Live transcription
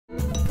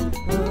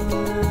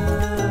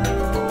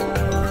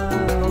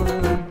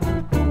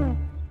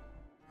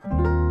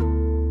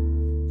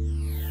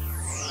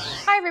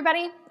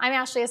everybody, I'm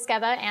Ashley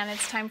Esqueda, and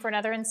it's time for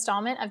another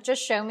installment of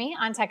Just Show Me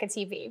on Tekka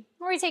TV,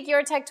 where we take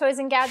your tech toys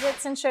and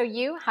gadgets and show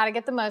you how to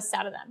get the most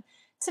out of them.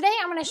 Today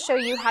I'm going to show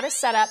you how to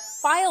set up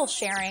file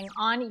sharing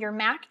on your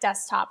Mac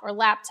desktop or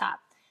laptop.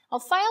 Well,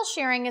 file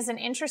sharing is an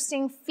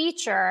interesting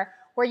feature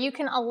where you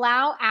can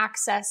allow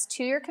access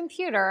to your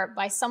computer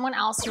by someone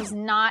else who's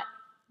not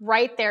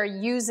right there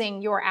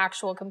using your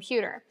actual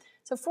computer.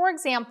 So for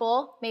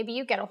example, maybe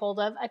you get a hold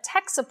of a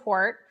tech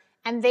support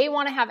and they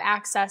want to have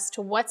access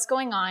to what's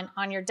going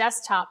on your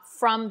desktop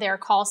from their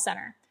call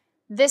center.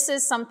 This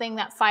is something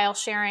that file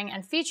sharing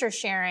and feature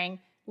sharing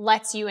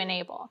lets you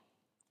enable.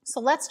 So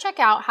let's check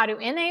out how to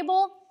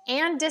enable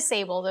and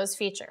disable those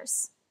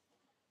features.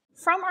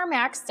 From our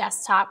Mac's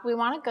desktop, we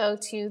want to go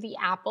to the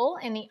Apple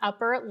in the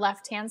upper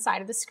left-hand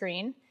side of the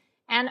screen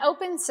and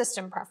open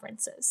System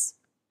Preferences.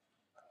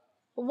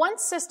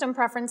 Once System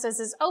Preferences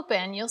is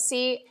open, you'll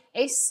see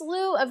a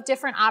slew of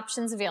different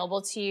options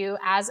available to you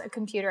as a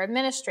computer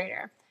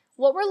administrator.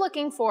 What we're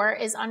looking for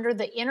is under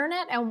the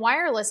Internet and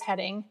Wireless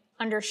heading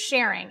under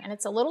Sharing, and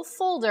it's a little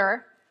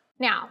folder.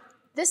 Now,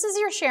 this is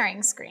your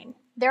sharing screen.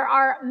 There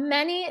are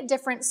many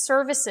different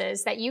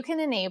services that you can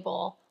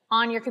enable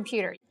on your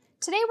computer.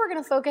 Today we're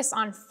going to focus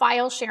on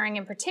file sharing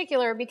in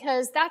particular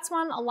because that's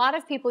one a lot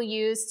of people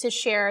use to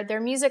share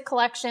their music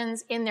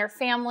collections in their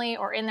family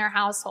or in their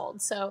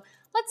household. So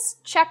let's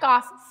check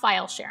off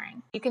file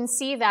sharing. You can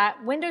see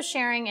that Windows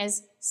sharing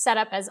is set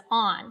up as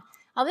on.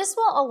 Now this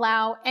will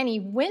allow any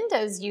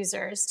Windows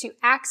users to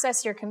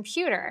access your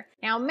computer.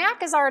 Now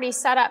Mac is already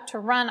set up to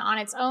run on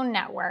its own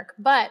network,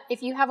 but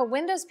if you have a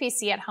Windows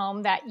PC at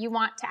home that you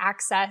want to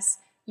access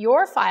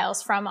your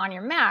files from on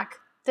your Mac,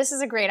 this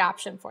is a great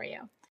option for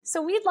you.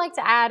 So we'd like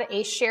to add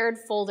a shared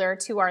folder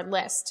to our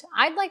list.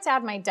 I'd like to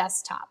add my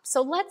desktop.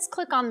 So let's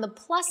click on the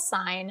plus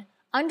sign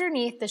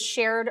underneath the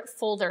shared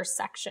folder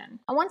section.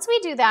 And once we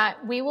do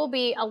that, we will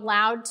be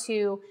allowed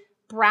to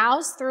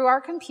browse through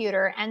our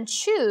computer and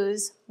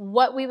choose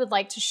what we would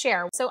like to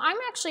share. So I'm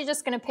actually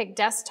just going to pick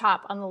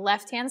desktop on the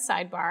left-hand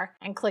sidebar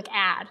and click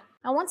add.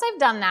 Now once I've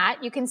done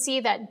that, you can see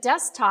that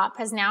desktop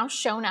has now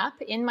shown up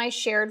in my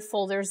shared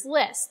folders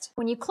list.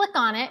 When you click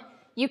on it,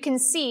 you can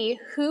see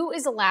who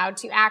is allowed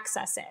to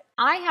access it.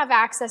 I have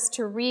access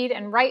to read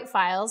and write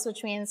files,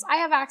 which means I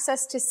have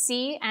access to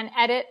see and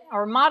edit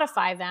or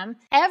modify them.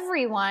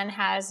 Everyone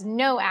has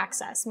no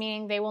access,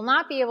 meaning they will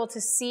not be able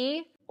to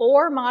see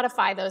or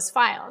modify those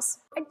files.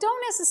 I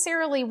don't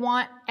necessarily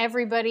want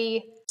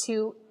everybody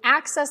to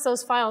access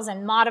those files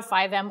and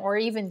modify them or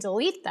even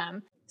delete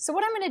them. So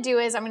what I'm going to do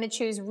is I'm going to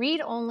choose read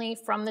only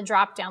from the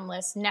drop-down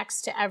list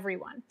next to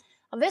everyone.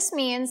 Now, this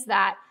means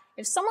that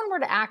if someone were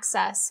to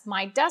access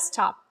my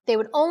desktop, they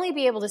would only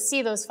be able to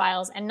see those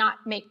files and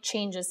not make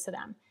changes to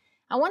them.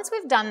 And once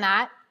we've done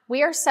that,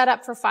 we are set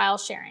up for file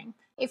sharing.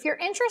 If you're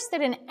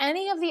interested in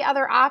any of the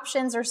other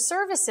options or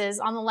services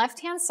on the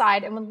left-hand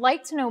side and would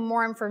like to know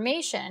more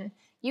information,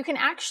 you can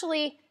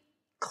actually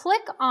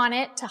click on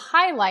it to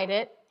highlight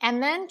it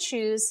and then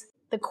choose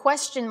the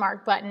question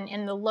mark button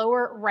in the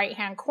lower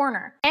right-hand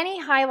corner.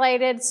 Any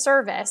highlighted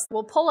service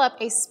will pull up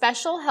a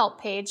special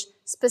help page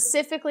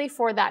specifically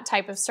for that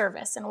type of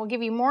service, and we'll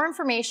give you more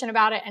information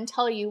about it and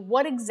tell you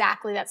what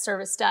exactly that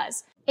service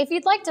does. If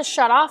you'd like to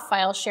shut off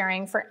file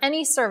sharing for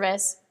any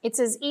service, it's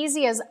as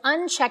easy as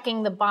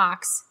unchecking the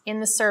box in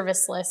the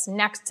service list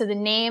next to the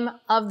name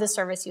of the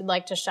service you'd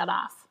like to shut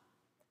off.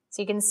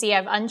 So you can see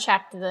I've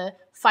unchecked the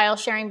file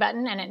sharing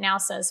button and it now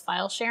says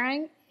file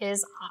sharing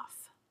is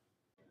off.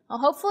 Well,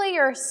 hopefully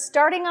you're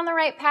starting on the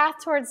right path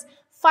towards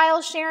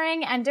file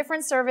sharing and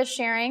different service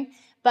sharing,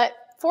 but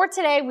for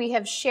today we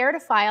have shared a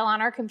file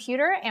on our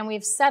computer and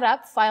we've set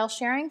up file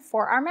sharing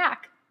for our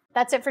Mac.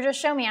 That's it for Just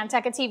Show Me on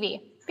Tekka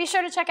TV. Be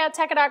sure to check out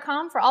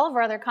Tekka.com for all of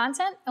our other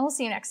content, and we'll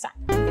see you next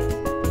time.